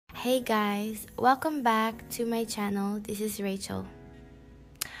Hey guys, welcome back to my channel. This is Rachel.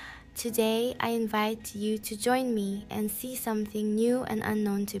 Today I invite you to join me and see something new and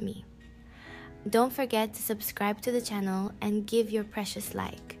unknown to me. Don't forget to subscribe to the channel and give your precious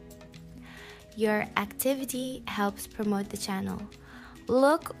like. Your activity helps promote the channel.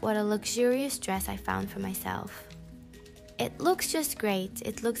 Look what a luxurious dress I found for myself. It looks just great.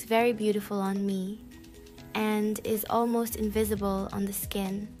 It looks very beautiful on me and is almost invisible on the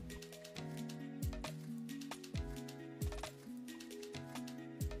skin.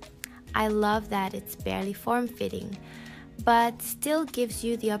 I love that it's barely form-fitting, but still gives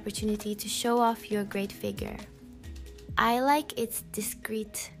you the opportunity to show off your great figure. I like its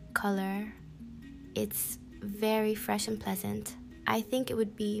discreet color. It's very fresh and pleasant. I think it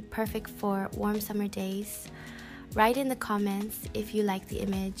would be perfect for warm summer days. Write in the comments if you like the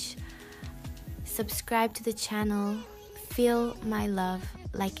image. Subscribe to the channel. Feel my love,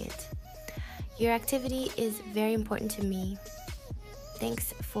 like it. Your activity is very important to me.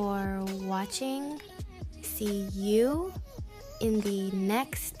 Thanks for watching. See you in the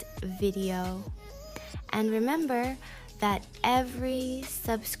next video. And remember that every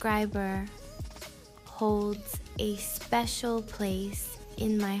subscriber holds a special place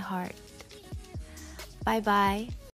in my heart. Bye bye.